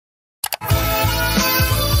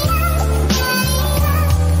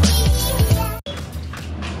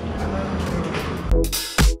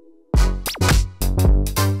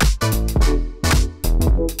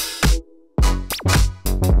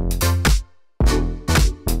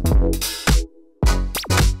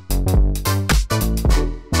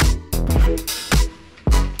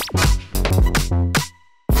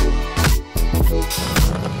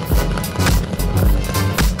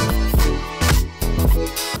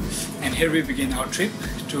here we begin our trip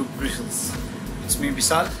to Brussels. It's me,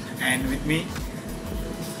 Vishal, and with me...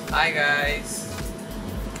 Hi guys!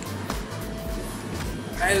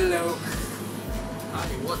 Hello! Hi,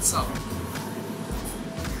 what's up?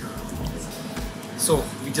 So,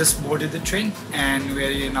 we just boarded the train and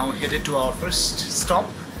we are now headed to our first stop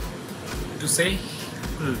to say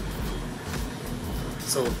hello.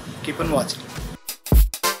 So, keep on watching.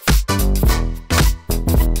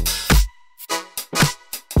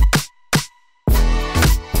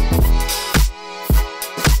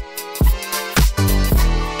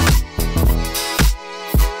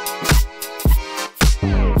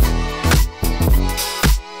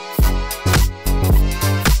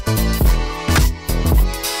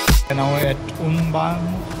 Now we're at Ulm,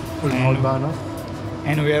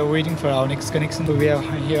 and we are waiting for our next connection. So we are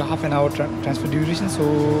here half an hour transfer duration,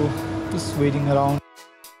 so just waiting around.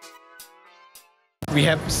 We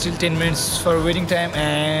have still 10 minutes for waiting time,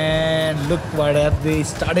 and look what have they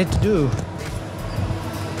started to do.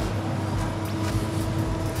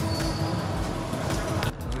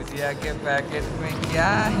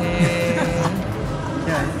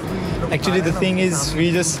 Actually, the thing is, we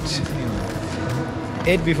just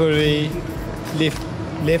ate before we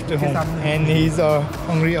left home, and he's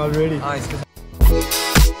hungry already.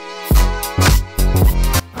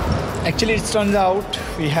 Actually, it turns out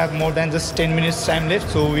we have more than just 10 minutes time left,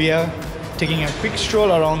 so we are taking a quick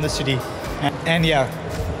stroll around the city. And yeah,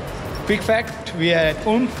 quick fact, we are at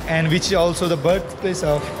Ulm, and which is also the birthplace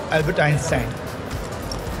of Albert Einstein.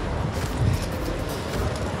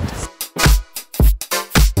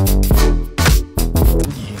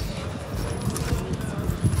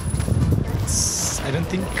 I don't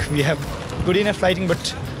think we have good enough lighting,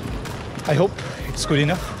 but I hope it's good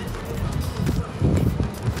enough.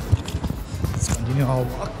 Let's continue our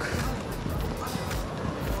walk.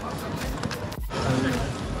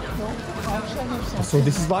 So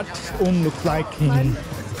this is what Ulm looks like in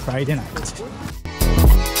Friday night.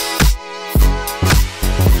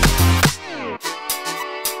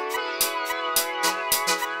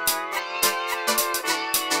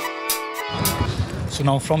 So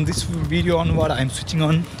now from this video onward, I'm switching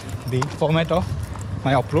on the format of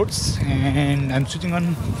my uploads, and I'm switching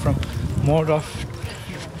on from more of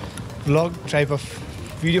vlog type of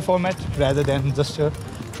video format rather than just a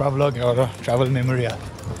travelogue or a travel memorial.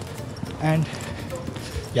 And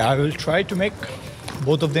yeah, I will try to make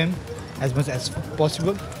both of them as much as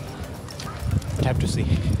possible, but have to see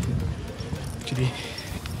actually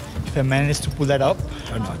if I manage to pull that up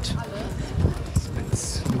or not.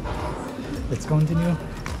 So let's continue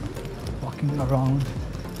walking around.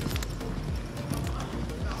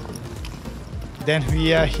 Then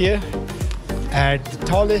we are here at the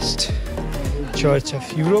tallest church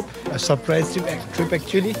of Europe, a surprise trip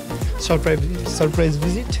actually, surprise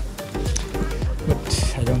visit.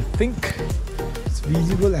 But I don't think it's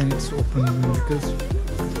visible and it's open because,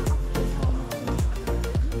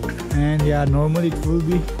 and yeah, normally it will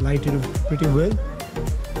be lighted up pretty well,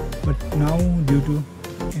 but now due to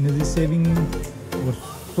energy saving or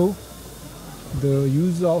so, the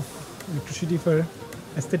use of electricity for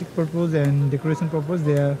aesthetic purpose and decoration purpose,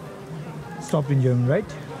 they are stopped in Germany,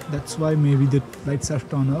 right? That's why maybe the lights are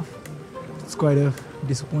turned off. It's quite a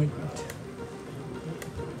disappointment.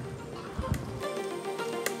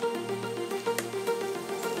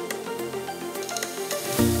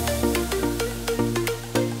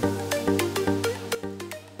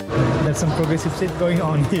 There's some progressive shit going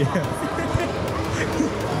on here.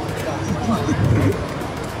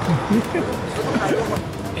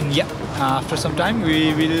 And yeah, after some time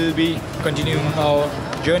we will be continuing our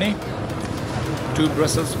journey to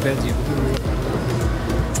Brussels, Belgium.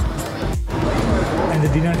 And the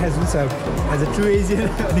dinner has been served. As a true Asian,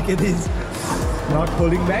 Mannekin is not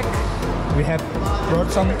holding back. We have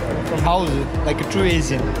brought some from house like a true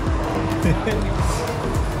Asian.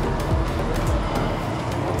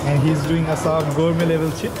 And he's doing a sort of gourmet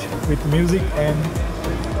level shit with music and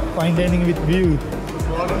fine dining with view.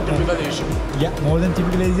 More than typical Asian. Yeah, more than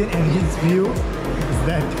typical Asian, and his view is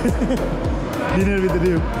that. Dinner with the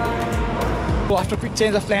view. So after a quick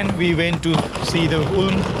change of plan, we went to see the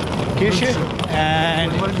Ulm Kirche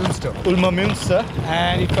and Ulmer Münster,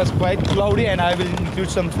 and it was quite cloudy, and I will include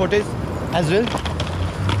some footage as well.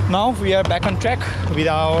 Now we are back on track with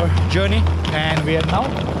our journey, and we are now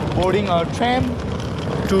boarding our tram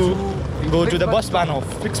to go to the Busbahnhof,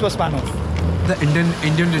 Flixbusbahnhof. The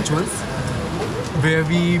Indian rituals, where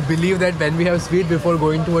we believe that when we have sweet before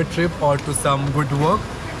going to a trip or to some good work,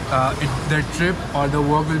 the trip or the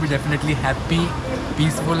work will be definitely happy,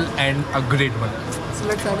 peaceful, and a great one. So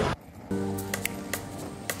let's have it.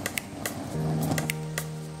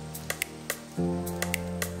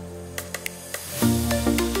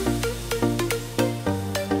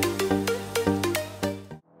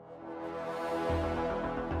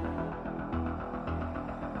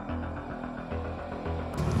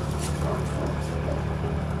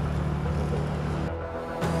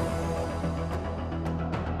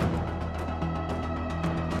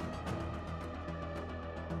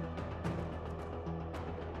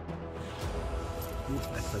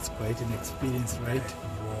 quite an experience, right?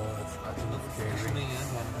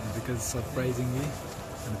 Because surprisingly,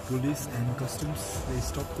 the police and customs, they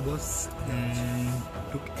stopped the bus and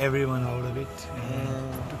took everyone out of it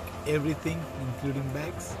and took everything, including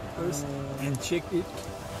bags, purse, and checked it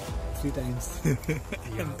 3 times.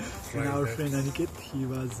 And our friend Aniket, he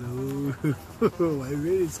was I'm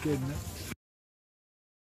very scared now.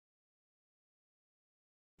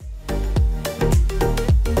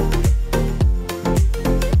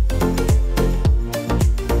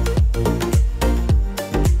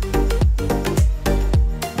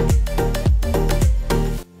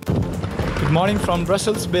 Good morning from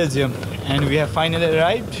Brussels, Belgium, and we have finally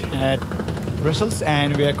arrived at Brussels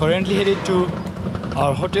and we are currently headed to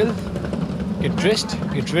our hotel, get dressed,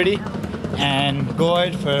 get ready and go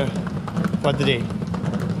out for the day.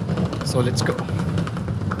 So let's go.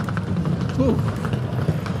 Woo.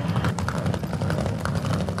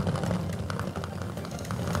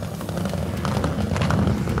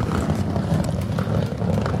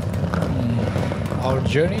 Our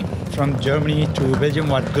journey from Germany to Belgium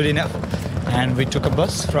was good enough, and we took a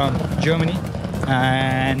bus from Germany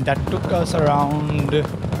and that took us around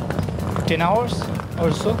 10 hours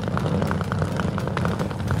or so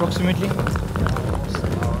approximately.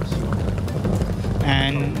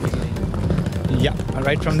 And yeah,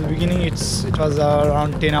 right from the beginning it was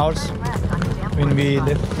around 10 hours when we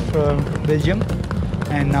left from Belgium,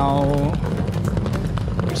 and now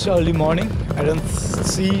it's early morning. I don't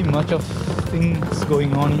see much of things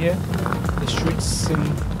going on here. The streets seem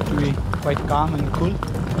to be quite calm and cool.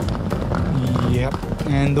 Yep,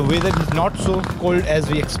 and the weather is not so cold as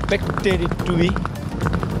we expected it to be,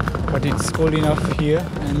 but it's cold enough here,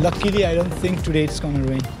 and luckily I don't think today it's gonna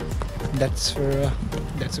rain. That's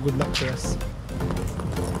a good luck for us.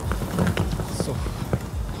 So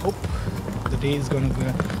hope the day is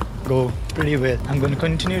gonna go pretty well. I'm gonna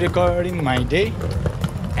continue recording my day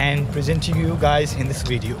and presenting you guys in this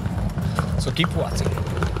video, so keep watching.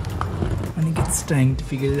 I think it's trying to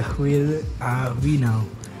figure out where are we now.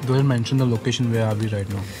 Go ahead and mention the location. Where are we right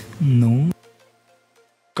now? No.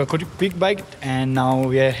 Quick big bike, and now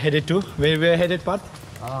we are headed to where we are headed, Pat?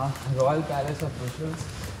 Royal Palace of Brussels.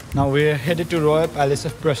 Now we are headed to Royal Palace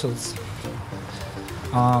of Brussels.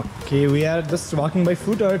 Okay, we are just walking by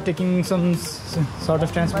foot or taking some sort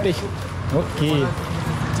of transportation. Okay.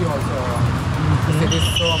 City also. It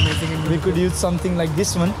is so amazing. We could use something like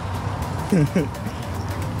this one.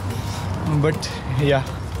 But yeah,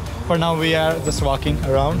 for now we are just walking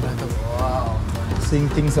around. Wow. Seeing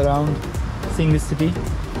things around, seeing the city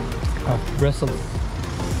of Brussels.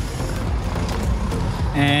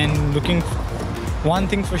 And looking, one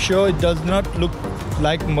thing for sure, it does not look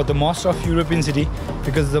like the most of European city,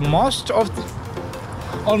 because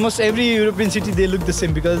almost every European city, they look the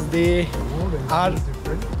same, because they are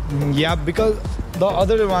different. Yeah, because the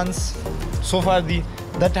other ones so far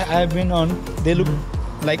that I have been on, they look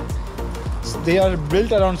like they are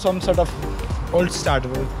built around some sort of old style,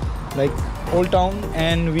 like old town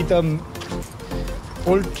and with a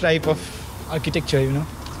old type of architecture, you know.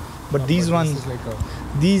 But these ones,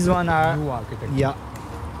 these one are new architecture. Yeah,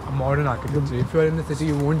 a modern architecture. If you are in the city,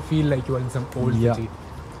 you won't feel like you are in some old city.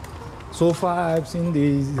 So far I've seen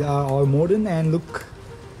these are all modern and look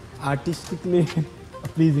artistically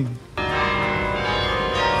pleasing.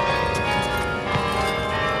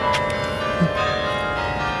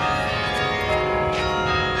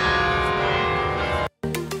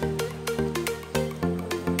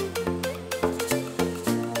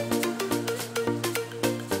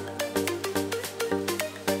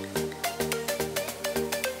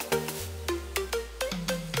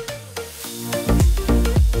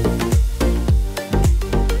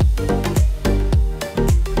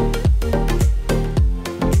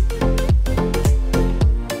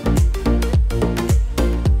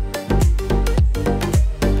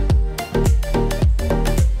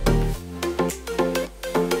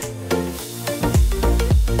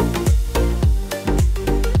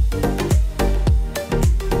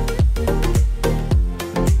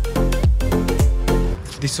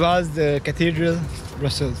 This was the Cathedral,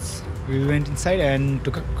 Brussels. We went inside and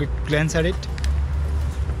took a quick glance at it.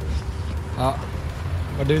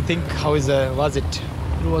 What do you think? How was it?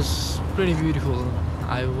 It was pretty beautiful,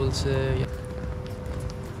 I will say. Yeah.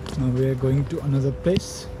 Now we are going to another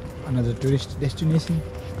place, another tourist destination.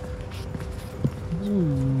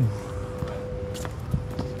 Ooh.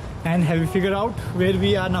 And have you figured out where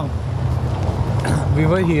we are now? We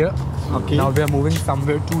were here. Okay. Now we are moving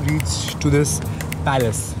somewhere to reach to this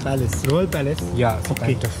palace. Palace, Royal Palace. Yeah, so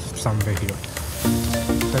okay. kind of somewhere here.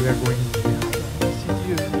 So we are going.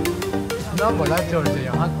 इतना बड़ा church है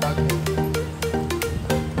यहाँ तक.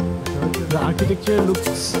 The architecture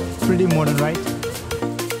looks pretty modern, right?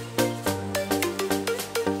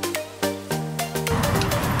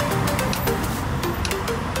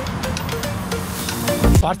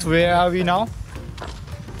 Parth, where are we now?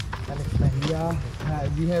 Yeah,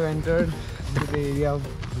 we have entered into the area of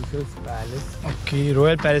Brussels Palace. Okay,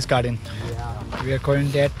 Royal Palace Garden. Yeah. We are calling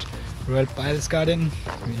that Royal Palace Garden.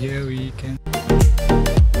 Here we can.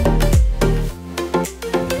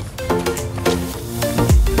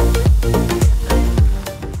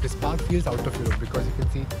 This park feels out of Europe because you can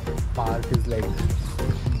see park is like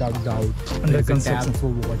dug out. Under There's a tap construction.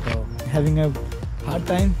 for water. Having a hard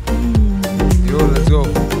time. Yo, let's go.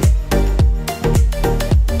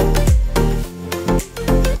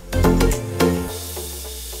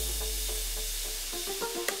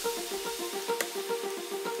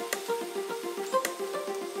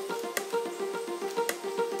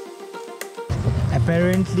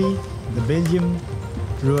 Apparently, the Belgium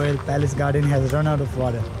Royal Palace Garden has run out of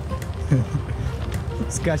water.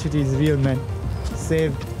 Scarcity is real, man.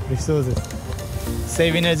 Save resources.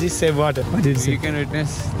 Save energy, save water. What did you say? You can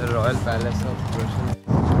witness the Royal Palace of Brussels.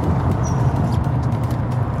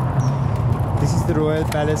 This is the Royal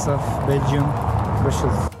Palace of Belgium,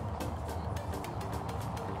 Brussels.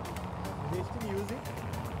 Do they still use it?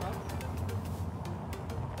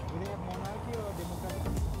 Do they have monarchy or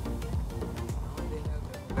democratic?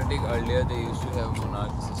 Earlier they used to have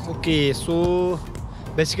monarch system. Okay, so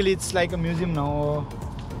basically it's like a museum now.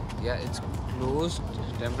 Yeah, it's closed,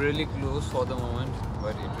 temporarily closed for the moment,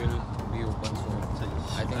 but it will be open soon.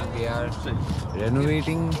 I think they are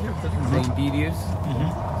renovating the interiors.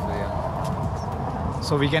 So yeah.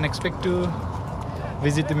 So we can expect to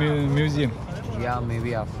visit the museum. Yeah,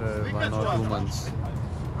 maybe after 1 or 2 months.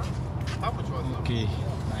 Okay,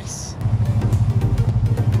 nice.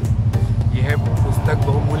 ये है पुस्तक,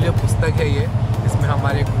 बहुमूल्य पुस्तक है ये. इसमें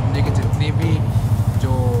हमारे घूमने के जितने भी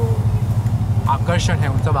जो आकर्षण है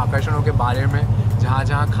उन सब आकर्षणों के बारे में, जहाँ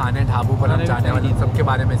जहाँ खाने ढाबों पर हम जाने वाले, सबके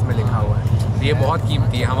बारे में इसमें लिखा हुआ है. तो ये बहुत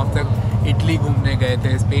कीमती है. हम अब तक इटली घूमने गए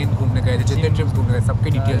थे, स्पेन घूमने गए थे, जितने ट्रिप्स घूमने गए सबके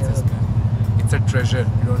डिटेल्स इसमें. It's a treasure,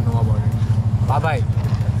 you don't know about it. Bye bye.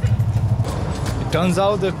 It turns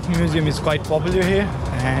out the museum is quite popular here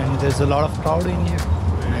and there's a lot of crowd in here.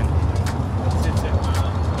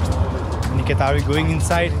 Niket, are we going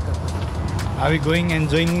inside? Are we going and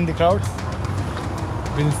joining the crowd?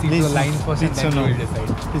 We'll see the line first and then no. we'll decide.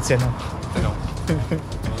 Please say no. No.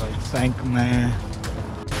 Thank man.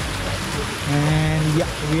 And yeah,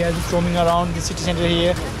 we are just roaming around the city center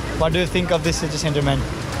here. What do you think of this city center, man?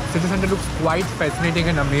 City center looks quite fascinating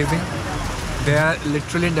and amazing. There are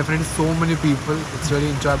literally and definitely so many people. It's really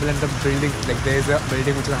enjoyable, and the building, like there is a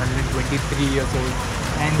building which is 123 years old.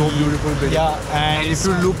 And So beautiful building. Yeah, and And if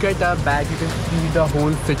you look at our back, you can see the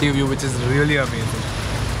whole city view, which is really amazing.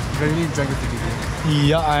 Really enjoying the city view.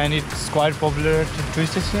 yeah, and it's quite popular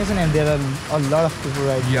tourist destination, and there are a lot of people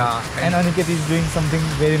right here. Yeah. And Aniket is doing something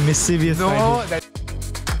very mischievous. No, right here. that.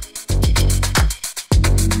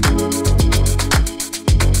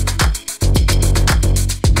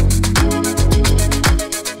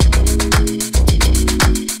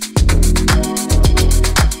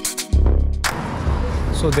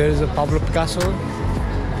 So there is a Pablo Picasso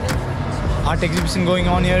art exhibition going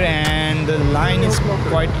on here, and the line is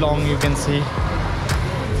quite long. You can see.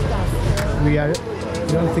 I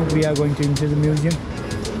don't think we are going to enter the museum.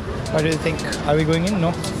 What do you think? Are we going in? No,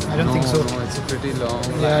 I don't think so. No, it's a pretty long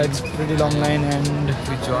line. Yeah, it's a pretty long line, and If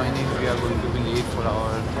we join in, we are going to be late for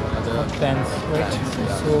our other plans, right? plans,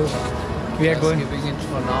 yeah. So we are going. skipping it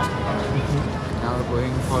for now. Now we're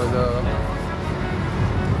going for the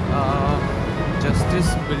Justice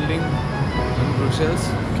building in Brussels.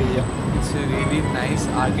 Okay, yeah. It's a really nice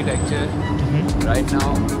architecture. Right now,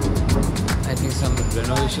 I think some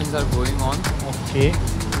renovations are going on, Okay.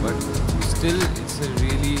 but still it's a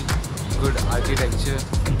really good architecture.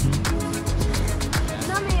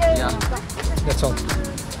 Yeah, That's all.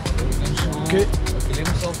 you can show Okay. a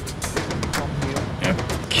glimpse of from here.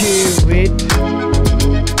 Okay, wait.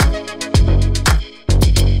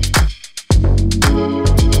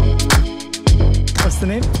 What's the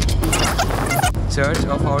name? Church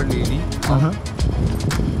of Our Lady Uh-huh.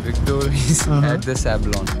 Victories at the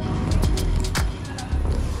Sablon.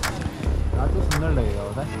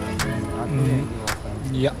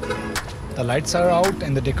 Yeah. The lights are out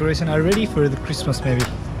and the decoration are ready for the Christmas maybe.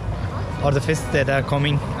 Or the fests that are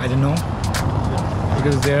coming, I don't know.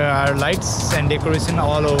 Because there are lights and decoration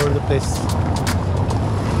all over the place.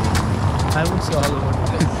 I would say all over the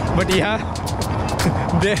place. But yeah,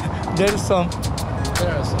 there's some.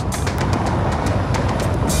 There are some.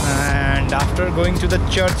 And after going to the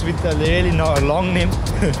church with a really long name,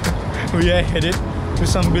 we are headed to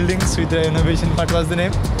some buildings with the renovation. What was the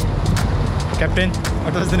name? Captain,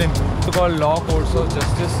 what was the name? It's called Law Courts of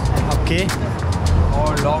Justice Okay.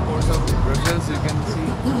 or Law Courts of Brussels, you can see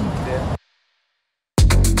there.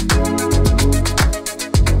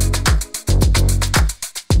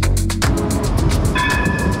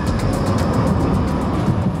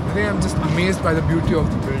 I think I'm just amazed by the beauty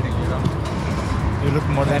of the building, you know. You look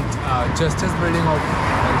more than... Justice building of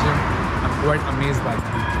Belgium, I'm quite amazed by the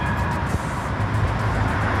beauty.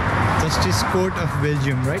 Justice Court of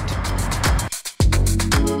Belgium, right?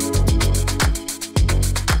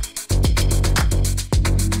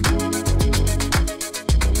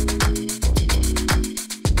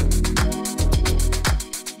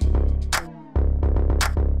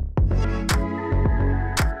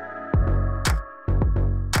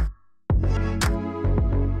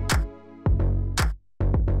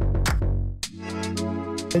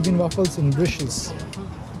 Belgian waffles in Brussels.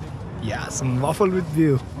 Yeah, some waffle with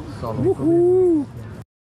view. Woohoo!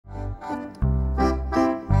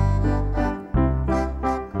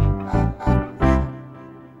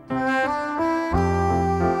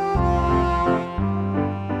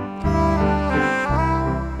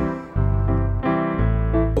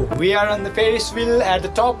 We are on the Ferris wheel at the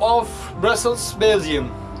top of Brussels, Belgium.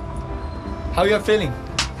 How you are feeling?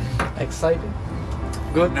 Excited?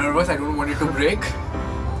 Good. Nervous, I don't want it to break.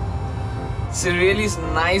 It's a really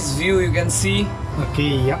nice view, you can see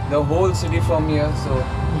Okay, yeah. the whole city from here, so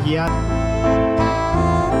Yeah.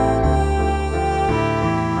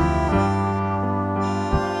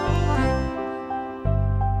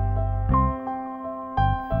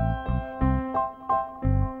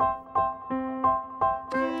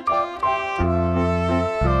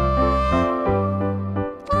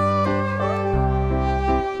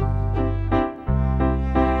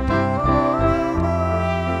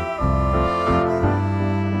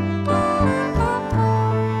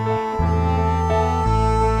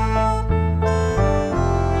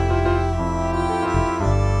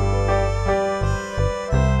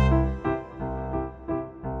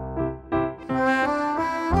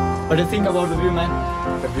 What do you think about the view, man?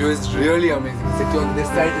 The view is really amazing. The city on this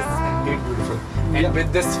side is indeed beautiful. And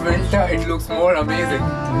with this filter, it looks more amazing.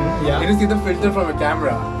 Yeah. Can you see the filter from a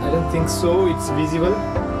camera? I don't think so. It's visible.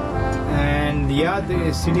 And yeah,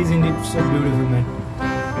 the city is indeed so beautiful, man.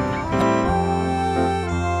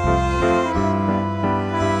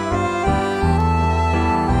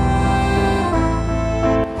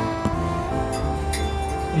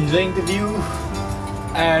 Enjoying the view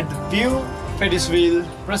at View Ferris Wheel,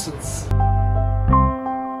 Brussels.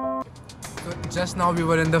 So just now we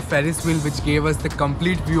were in the Ferris wheel, which gave us the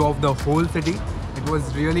complete view of the whole city. It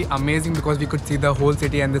was really amazing because we could see the whole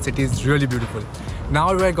city, and the city is really beautiful.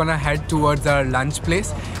 Now we're gonna head towards our lunch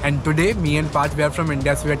place, and today me and Pat, we are from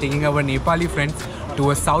India, so we are taking our Nepali friends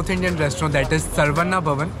to a South Indian restaurant that is Sarvanna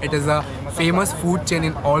Bhavan. It is a famous food chain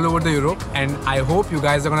in all over the Europe, and I hope you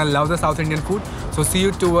guys are gonna love the South Indian food. So see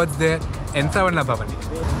you towards there in Sarvanna Bhavan.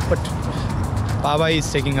 But Baba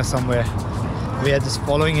is taking us somewhere. We are just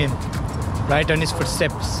following him right on his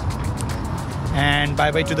footsteps. And bye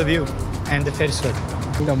bye to the view and the Ferris wheel.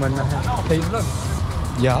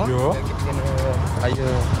 Yeah.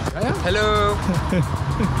 hello.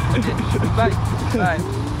 Bye. Bye.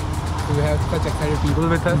 So we have such excited people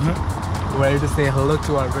with us who are ready to say hello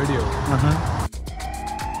to our video.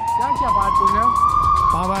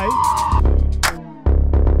 Bye bye.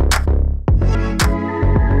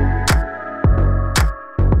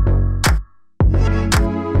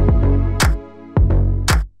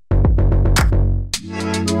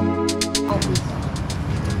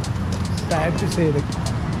 I have to say, like,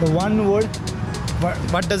 the one word,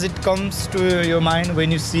 what does it comes to your mind when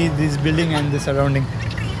you see this building and the surrounding?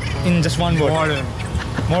 In just one word. Modern.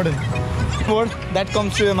 Modern. Word that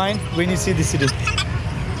comes to your mind when you see the city.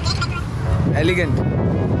 Elegant.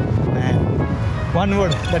 And one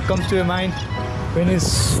word that comes to your mind when you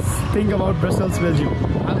think about Brussels, Belgium.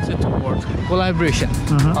 I'll say two words: collaboration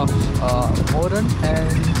of modern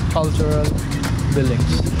and cultural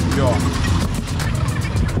buildings. Yeah.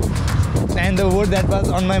 And the word that was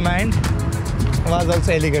on my mind was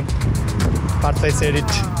also elegant. Part I said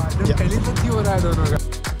it. Yeah.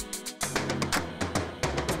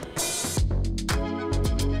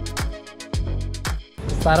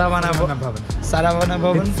 Saravana Bhavan. Saravana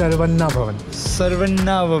Bhavan. It's Sarvanna Bhavan.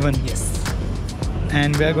 Sarvanna Bhavan. Yes.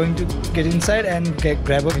 And we are going to get inside and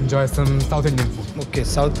grab a... Enjoy some South Indian food. Okay,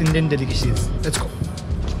 South Indian delicacies. Let's go.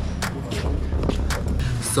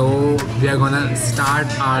 So we are gonna start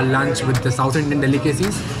our lunch with the South Indian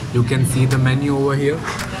delicacies. You can see the menu over here.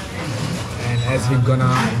 And as we're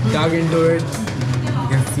gonna dug into it, you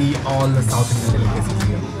can see all the South Indian delicacies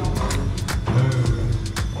here.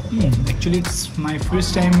 Actually, it's my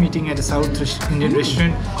first time eating at a South Indian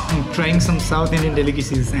restaurant and trying some South Indian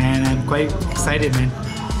delicacies, and I'm quite excited, man.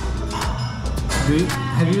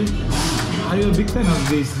 Are you a big fan of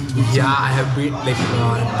this? Yeah, I have been like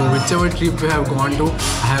to whichever trip we have gone to,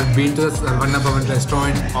 I have been to the Sarvana Bhavan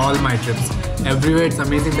restaurant all my trips. Everywhere it's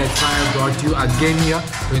amazing. That's why I brought you again here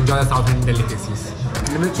to enjoy the South Indian delicacies. And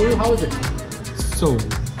let me show you how is it. So,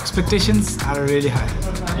 expectations are really high,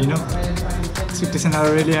 you know? Expectations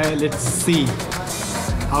are really high. Let's see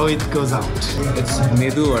how it goes out. It's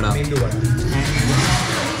Medu Vada. Medu vada.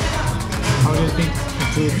 How do you think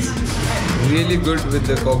it is? Really good with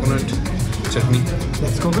the coconut chutney.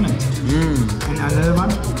 That's coconut. And another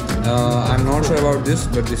one? I'm not sure about this,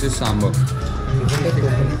 but this is sambar.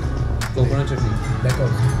 Coconut chutney. That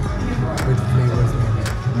also with flavors.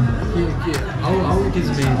 How it is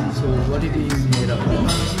made? So what it is made of?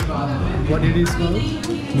 What it is called?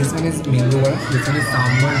 This one is Medu vada. This one is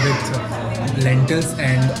sambar with lentils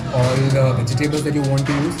and all the vegetables that you want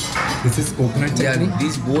to use. This is coconut chutney. Yeah,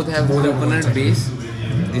 these both have coconut base.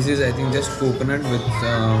 This is, I think, just coconut with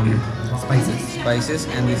spices,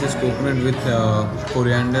 and this is coconut with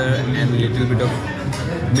coriander and a little bit of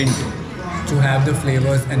mint. To have the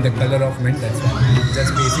flavors and the color of mint, that's why.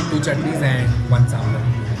 Just basic 2 chutneys and 1 sambar.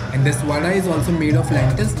 And this vada is also made of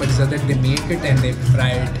lentils, but so that they make it and they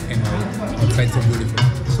fry it in oil. It's so beautiful.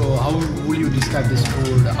 So how will you describe this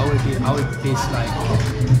food? How it tastes like?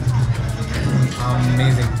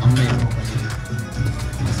 Amazing.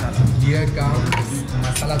 Here comes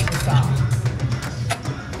masala dosa.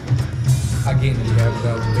 Again, we have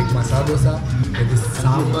the big masala dosa with this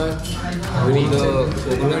sambar, Both the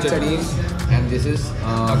coconut chutneys, and this is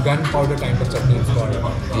a gunpowder kind of chutney it's called.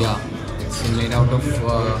 yeah, it's made out of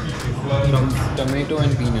tomato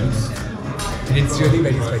and peanuts. It's really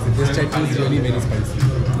very spicy. This chutney is really very spicy.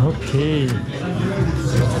 Okay.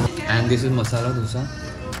 And this is masala dosa.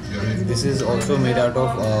 This is also made out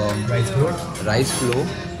of rice flour.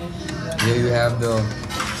 Here you have the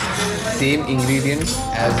same ingredients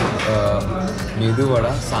as Medu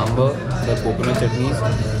Vada, sambar, the coconut chutneys,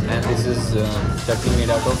 and this is chutney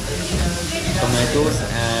made out of tomatoes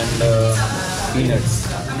and peanuts.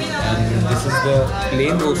 And this is the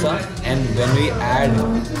plain dosa, and when we add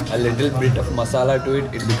a little bit of masala to it,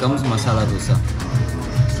 it becomes masala dosa.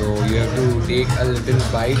 So you have to take a little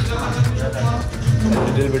bite,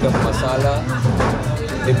 a little bit of masala,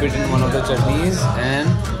 dip it in one of the chutneys, and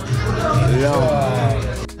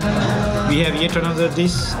We have yet another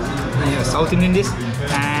dish, South Indian dish,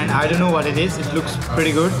 and I don't know what it is. It looks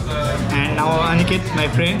pretty good. And now Aniket, my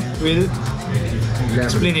friend, will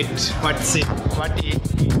explain it. What's it? What it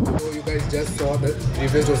is? So you guys just saw the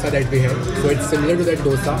previous dosa that we had. So it's similar to that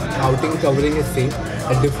dosa. Outing covering is same.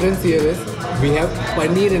 The difference here is we have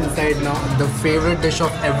paneer inside now, the favorite dish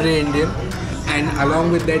of every Indian. And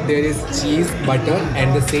along with that there is cheese, butter,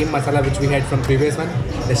 and the same masala which we had from previous one.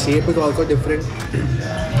 The shape is also different.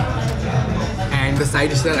 And the side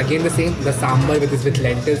dishes are again the same. The sambar with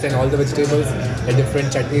lentils and all the vegetables. The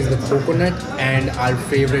different chutneys with coconut and our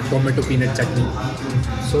favorite tomato peanut chutney.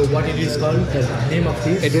 So what it is called? The name of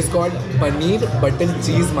this? It is called Paneer Butter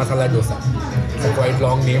Cheese Masala Dosa. It's a quite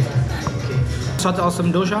long name. Such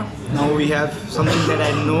awesome dosa. Now we have something that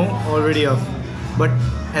I know already of, but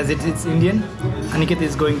as it's Indian, Aniket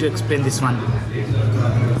is going to explain this one.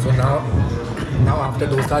 So now after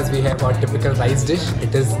dosas we have our typical rice dish.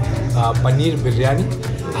 It is paneer biryani.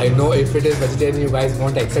 I know if it is vegetarian you guys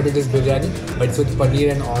won't accept it as biryani, but it's with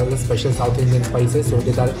paneer and all the special South Indian spices. So it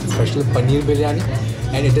is our special paneer biryani,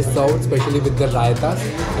 and it is served specially with the raitas,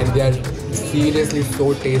 and they are seriously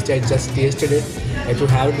so tasty. I just tasted it. If you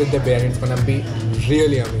have it with the biryani, it's gonna be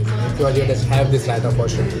really amazing. If you are here, just have this raita for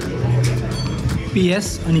sure.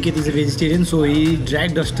 P.S. Aniket is a vegetarian, so he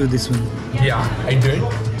dragged us to this one. Yeah, I did.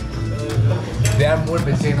 There are more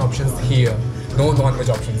vegetarian options here. No non-veg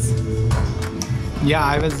options. Yeah,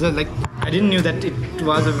 I was like, I didn't know that it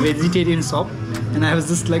was a vegetarian shop, and I was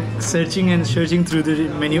just like searching through the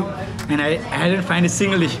menu, and I hadn't found a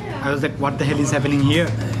single dish. I was like, what the hell is happening here?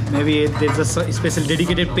 Maybe there's a special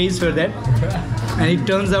dedicated page for that. And it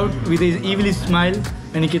turns out, with his evil smile,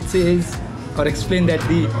 Aniket says or explain that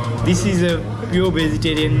this is a pure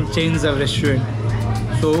vegetarian chains of restaurant.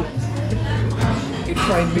 So it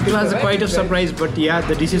was quite a surprise, but yeah,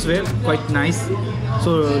 the dishes were quite nice.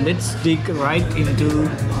 So let's dig right into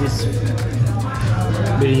this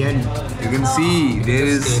biryani. You can see there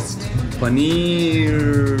is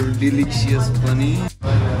paneer, delicious paneer.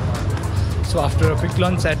 So after a quick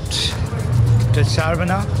lunch at the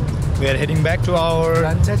Sarvana, we are heading back to our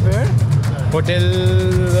Lunch at where? Hotel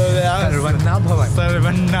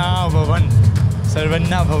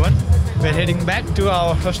Sarvanna Bhavan. We're heading back to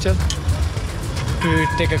our hostel to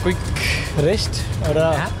take a quick rest or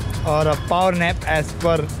a power nap as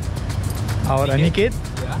per our Aniket.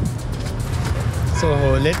 Yeah. So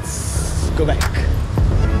let's go back.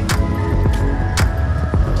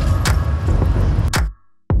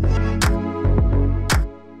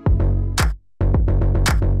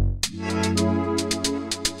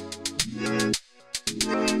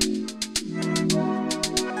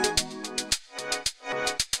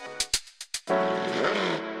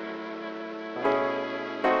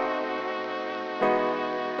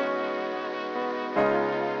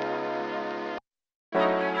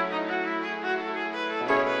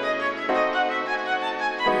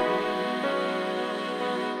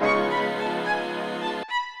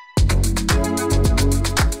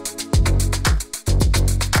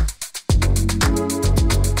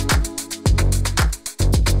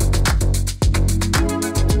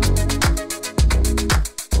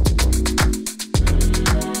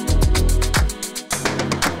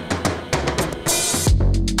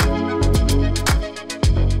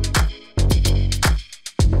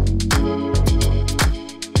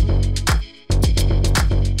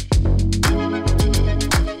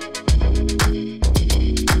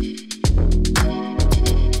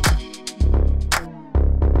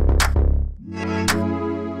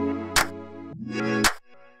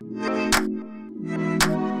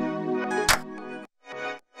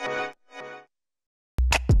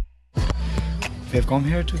 We have come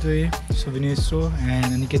here to the souvenir store and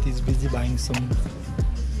Aniket is busy buying some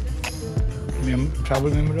travel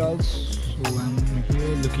memorials. So I'm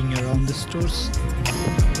here looking around the stores.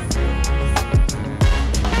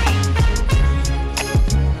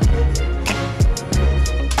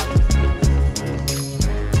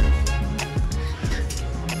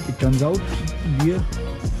 It turns out beer,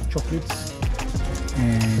 chocolates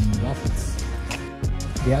and waffles.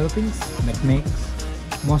 They are the things that makes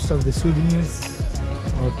most of the souvenirs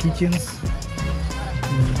or keychains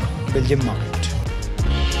in Belgian market.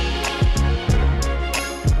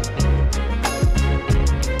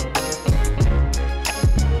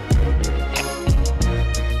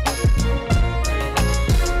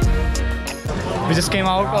 We just came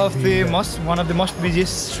out of the one of the most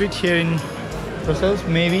busiest street here in Brussels,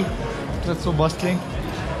 maybe. It's so bustling.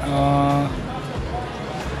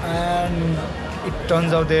 And it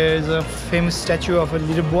turns out there is a famous statue of a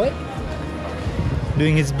little boy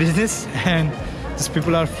doing his business, and these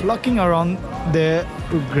people are flocking around there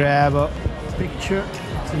to grab a picture.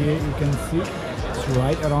 Here you can see it's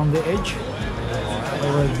right around the edge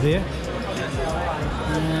over there,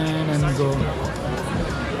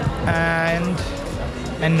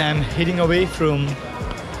 and I'm heading away from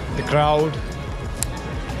the crowd,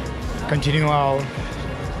 continue our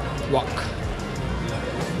walk.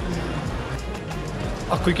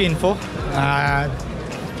 A quick info.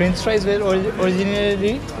 French fries were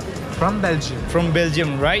originally From Belgium. from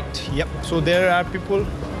Belgium, right? Yep. So there are people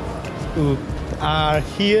who are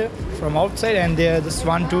here from outside and they just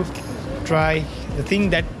want to try the thing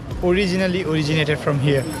that originally originated from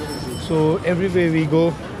here. So everywhere we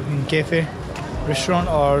go, in cafe, restaurant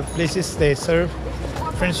or places they serve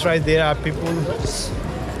French fries, there are people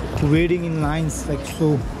waiting in lines like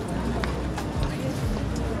so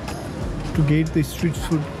to get the street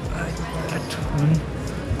food.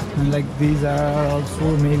 And like these are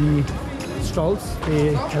also maybe stalls,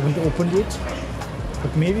 they haven't opened yet,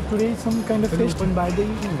 but maybe today some kind of fest. Open by the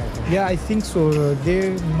evening, I think. Yeah, I think so.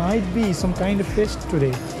 There might be some kind of fest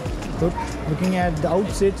today. But looking at the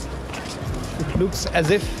outset, it looks as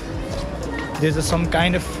if there's some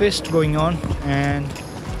kind of fest going on, and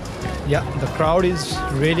yeah, the crowd is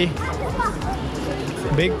really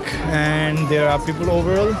big and there are people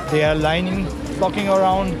overall. They are lining, flocking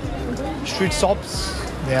around street shops.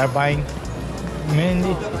 They are buying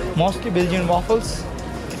mostly Belgian waffles,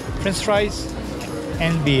 French fries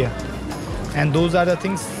and beer. And those are the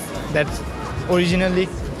things that originally,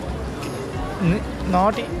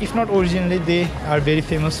 if not originally, they are very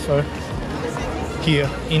famous for here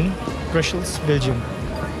in Brussels, Belgium.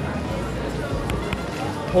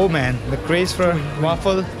 Oh man, the craze for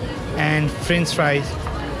waffle and French fries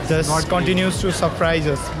just continues to surprise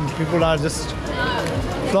us. People are just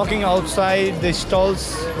flocking outside the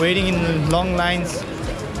stalls, waiting in long lines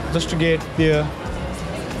just to get their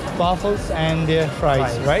waffles and their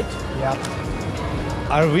fries, right? Yeah.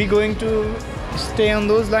 Are we going to stay on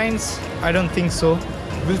those lines? I don't think so.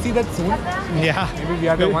 We'll see that soon. Yeah. Maybe we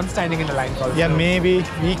are the ones standing in the line also. Yeah, maybe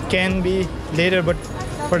we can be later, but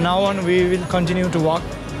for now on we will continue to walk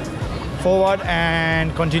forward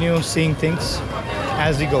and continue seeing things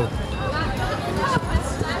as we go.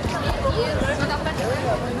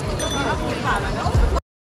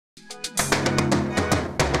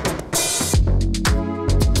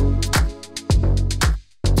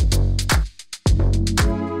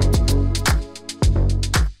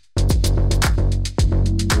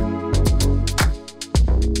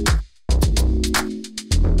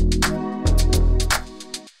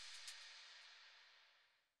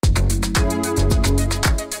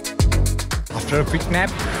 After a quick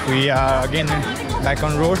nap, we are again back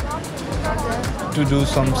on road to do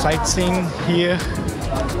some sightseeing here,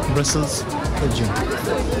 Brussels, Belgium.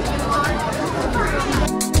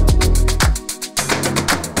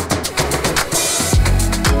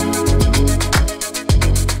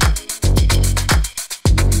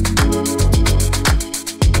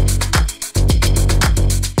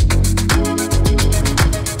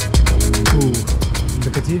 Ooh, the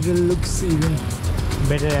cathedral looks even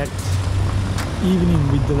better at evening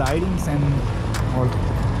with the lightings and all.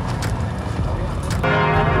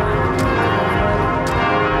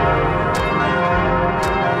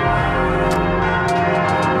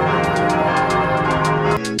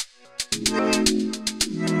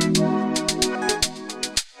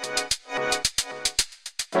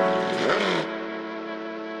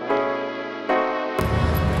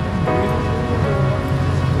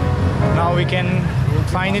 Now we can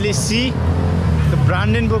finally see the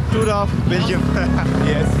Brandenburg tour of Belgium.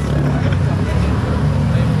 Yes.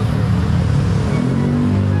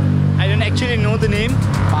 I don't actually know the name.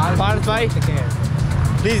 Part1.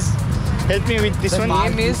 Please help me with this one. The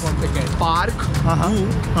name is Park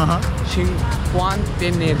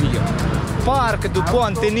Cinquantenario. Park do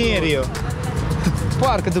Quantenario.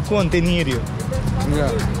 Park do Quantenario. Yeah,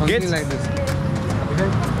 something Get- like this.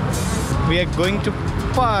 We are going to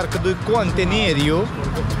Park do Quantenario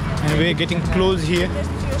and we are getting close here.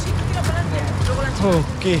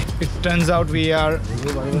 Okay, it turns out we are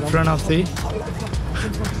in front of the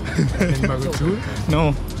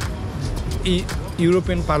no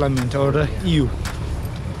European Parliament or the EU.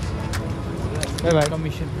 Bye-bye.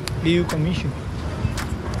 Commission. EU Commission.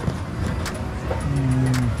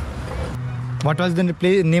 What was the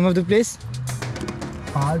name of the place?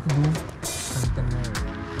 Park do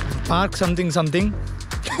Park something something.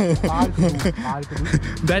 Park do.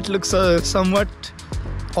 That looks somewhat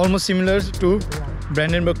almost similar to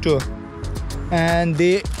Brandenburg tour. And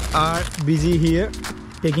they are busy here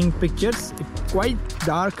taking pictures. It's quite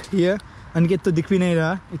dark here. Aniket to दिख भी नहीं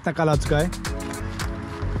रहा इतना काला चुका है.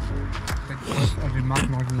 A remark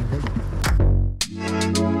not needed.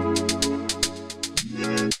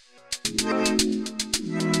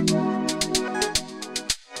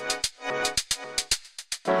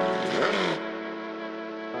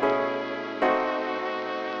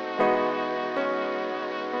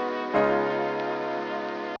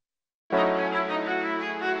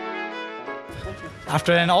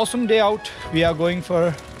 After an awesome day out, we are going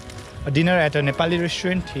for a dinner at a Nepali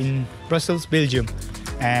restaurant in Brussels, Belgium.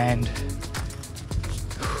 And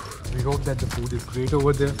We hope that the food is great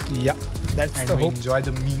over there yeah, that's and the we hope. enjoy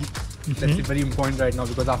the meal. That's very important right now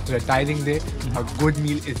because after a tiring day, a good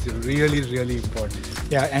meal is really, really important.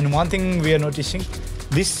 Yeah, and one thing we are noticing,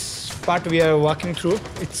 this part we are walking through,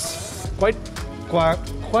 it's quite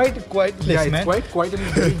place, Yeah, man. it's quite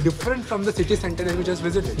very different from the city center that we just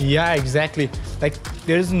visited. Yeah, exactly. Like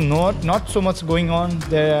there is not so much going on.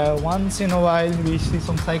 There once in a while we see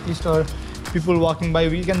some cyclists or people walking by.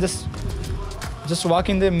 We can just walk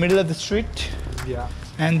in the middle of the street, Yeah.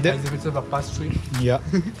 and As if it's a Bappa street. yeah,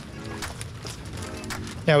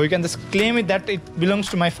 yeah, we can just claim it that it belongs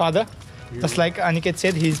to my father. Just like Aniket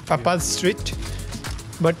said, he's Papa's street.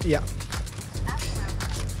 But yeah,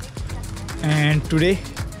 and today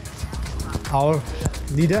our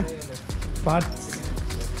leader Part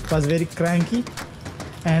was very cranky,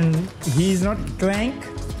 and he is not crank,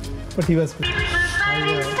 but he was.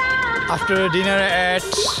 After dinner at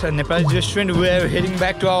a Nepalese restaurant, we are heading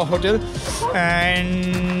back to our hotel,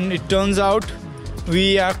 and it turns out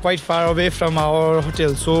we are quite far away from our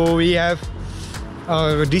hotel, so we have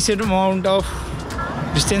a decent amount of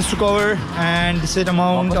distance to cover and decent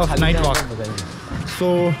amount of night walk.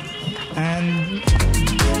 So, and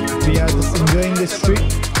we are just enjoying the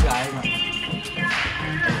street.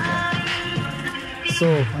 So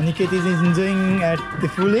Aniket is enjoying at the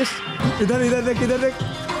fullest. Idhar dekh.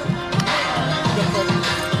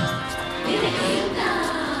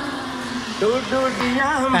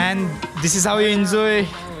 And this is how you enjoy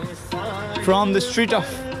from the street of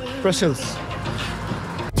Brussels.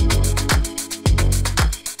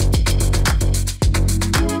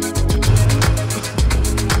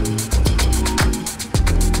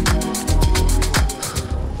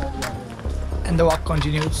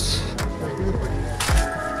 continues.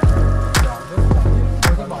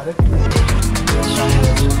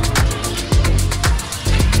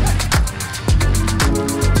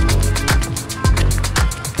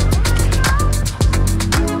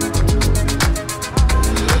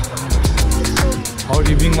 Our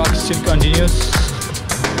evening walk still continues,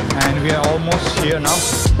 and we are almost here now,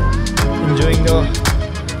 enjoying the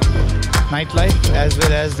nightlife as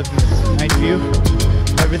well as the night view.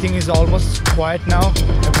 Everything is almost quiet now,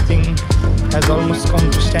 everything has almost come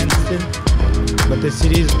to standstill, but the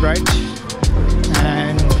city is bright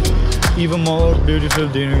and even more beautiful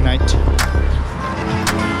during night.